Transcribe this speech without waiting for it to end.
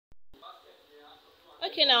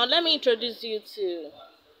Okay, now let me introduce you to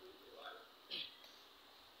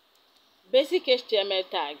basic HTML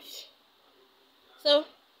tags. So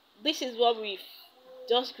this is what we've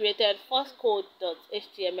just created, first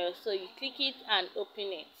code.html. So you click it and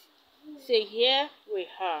open it. So here we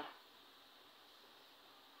are.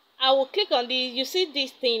 I will click on this. You see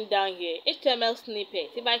this thing down here, HTML snippet.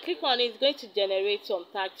 If I click on it, it's going to generate some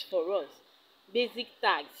tags for us, basic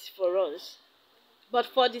tags for us. But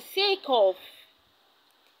for the sake of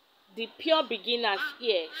the pure beginners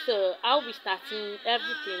here, so I'll be starting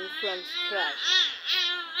everything from scratch.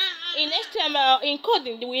 In HTML, in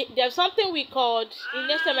coding, there's something we called in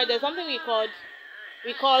HTML. There's something we call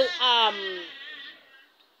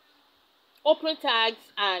opening tags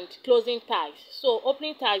and closing tags. So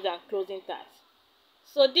opening tags and closing tags.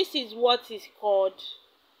 So this is what is called.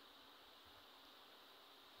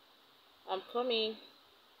 I'm coming.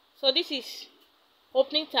 So this is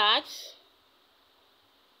opening tags.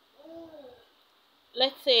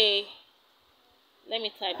 Let's say, let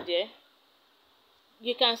me type there.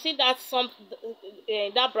 You can see that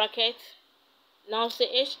that bracket. Now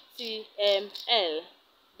say HTML.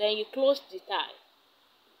 Then you close the tag.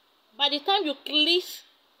 By the time you click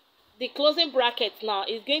the closing bracket, now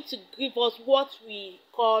it's going to give us what we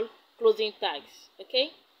call closing tags.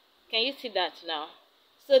 Okay, can you see that now?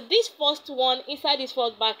 So this first one inside this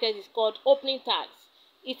first bracket is called opening tags.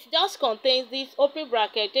 It just contains this opening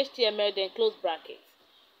bracket, HTML, then close bracket.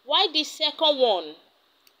 While the second one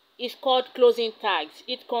is called closing tags,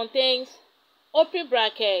 it contains opening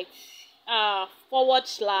bracket, /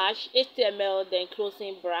 HTML, then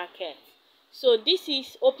closing bracket. So this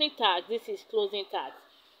is opening tags, this is closing tags.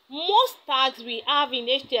 Most tags we have in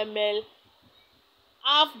HTML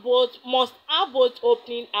must have both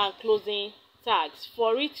opening and closing tags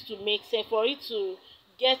for it to make sense, for it to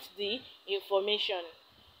get the information.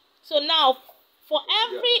 So now for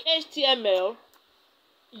every HTML,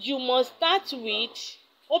 you must start with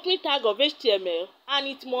opening tag of HTML and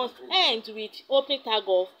it must end with opening tag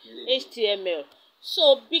of HTML.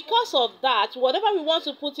 So because of that, whatever we want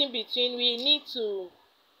to put in between, we need to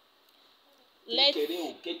let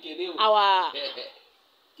our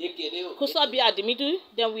cursor be at the middle,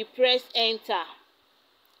 then we press enter.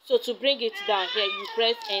 So to bring it down here, you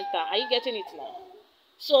press enter. Are you getting it now?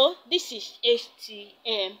 So this is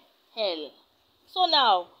HTML. So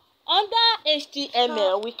now under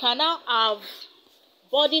HTML, we can now have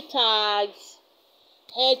body tags,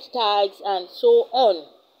 head tags, and so on.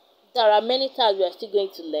 There are many tags we are still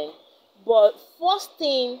going to learn. But first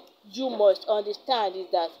thing you must understand is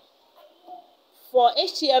that for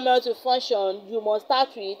HTML to function, you must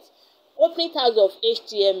start with opening tags of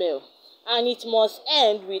HTML and it must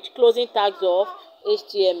end with closing tags of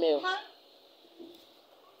HTML.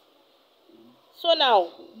 So now,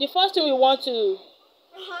 the first thing we want to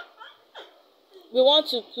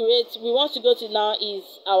go to now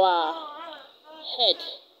is our head.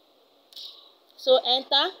 So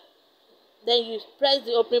enter, then you press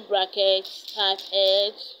the opening bracket, type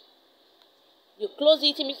head, you close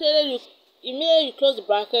it. Immediately you close the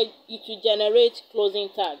bracket, it will generate closing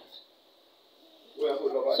tags.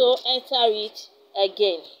 So enter it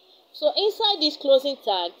again. So inside this closing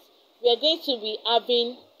tags, we are going to be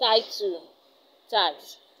having title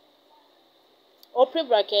tags. Open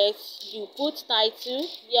bracket, you put title.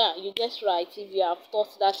 Yeah, you guessed right. If you have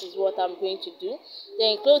thought that is what I'm going to do,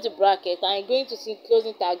 then close the bracket and you're going to see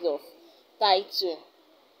closing tags of title.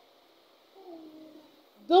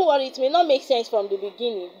 Don't worry, it may not make sense from the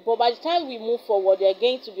beginning, but by the time we move forward, you're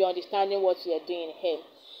going to be understanding what we are doing here.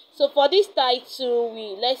 So for this title,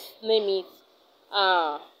 let's name it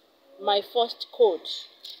my first code.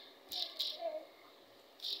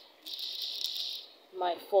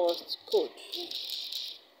 My first code.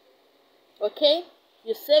 Okay,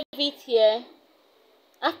 you save it here.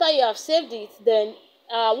 After you have saved it, then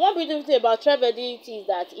one beautiful thing about TribeEdit is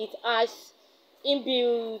that it has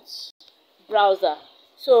inbuilt browser.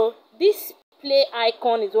 So this play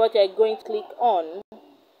icon is what you're going to click on.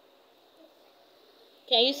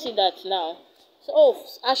 Can you see that now? So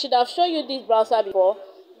I should have shown you this browser before.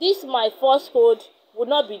 This my first code would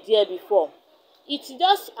not be there before. It's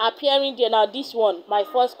just appearing there now. This one, my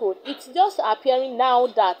first code, it's just appearing now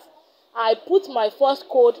that I put my first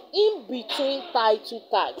code in between title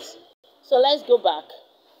tags. So let's go back.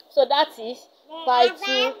 So that is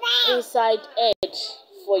title inside head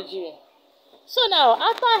for you. So now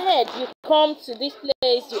after head, you come to this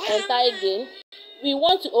place, you enter again. We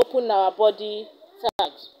want to open our body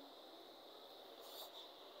tags.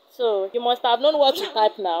 So you must have known what to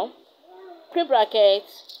type now. Pre bracket,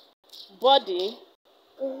 body,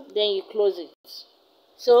 then you close it.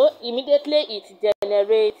 So immediately it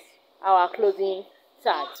generates our clothing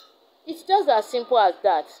tag. It's just as simple as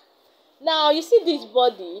that. Now you see this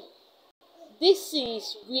body, this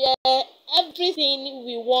is where everything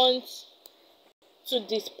we want to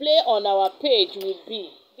display on our page will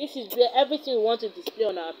be. This is where everything we want to display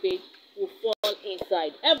on our page will fall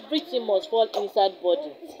inside. Everything must fall inside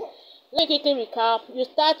body. Let me quickly recap. You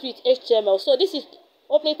start with HTML. So this is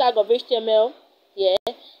opening tag of HTML here,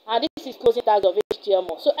 and this is closing tag of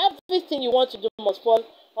HTML. So everything you want to do must fall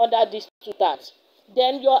under these two tags.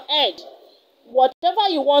 Then your head, whatever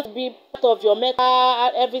you want to be part of your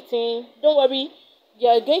meta, everything, don't worry, you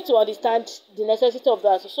are going to understand the necessity of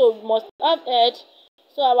that. So we must have head.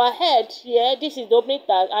 So our head here, this is the opening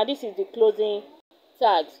tag and this is the closing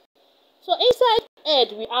tag. So inside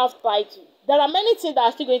head we have title. There are many things that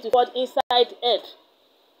are still going to fall inside head,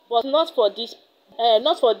 but not for this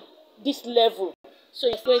level. So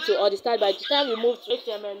it's going to understand by the time we move to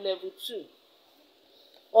HTML level 2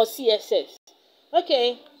 or CSS.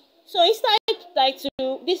 Okay, so inside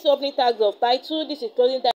title, this is opening tags of title, this is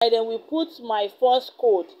closing tag, then we put my first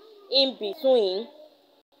code in between.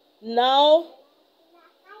 Now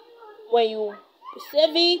when you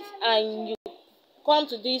save it and you come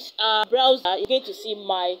to this browser, you're going to see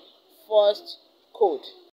my first code.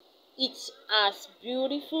 It's as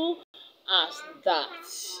beautiful as that.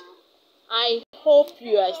 I hope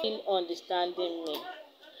you are still understanding me.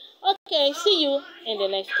 Okay, see you in the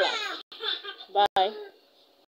next class. Bye.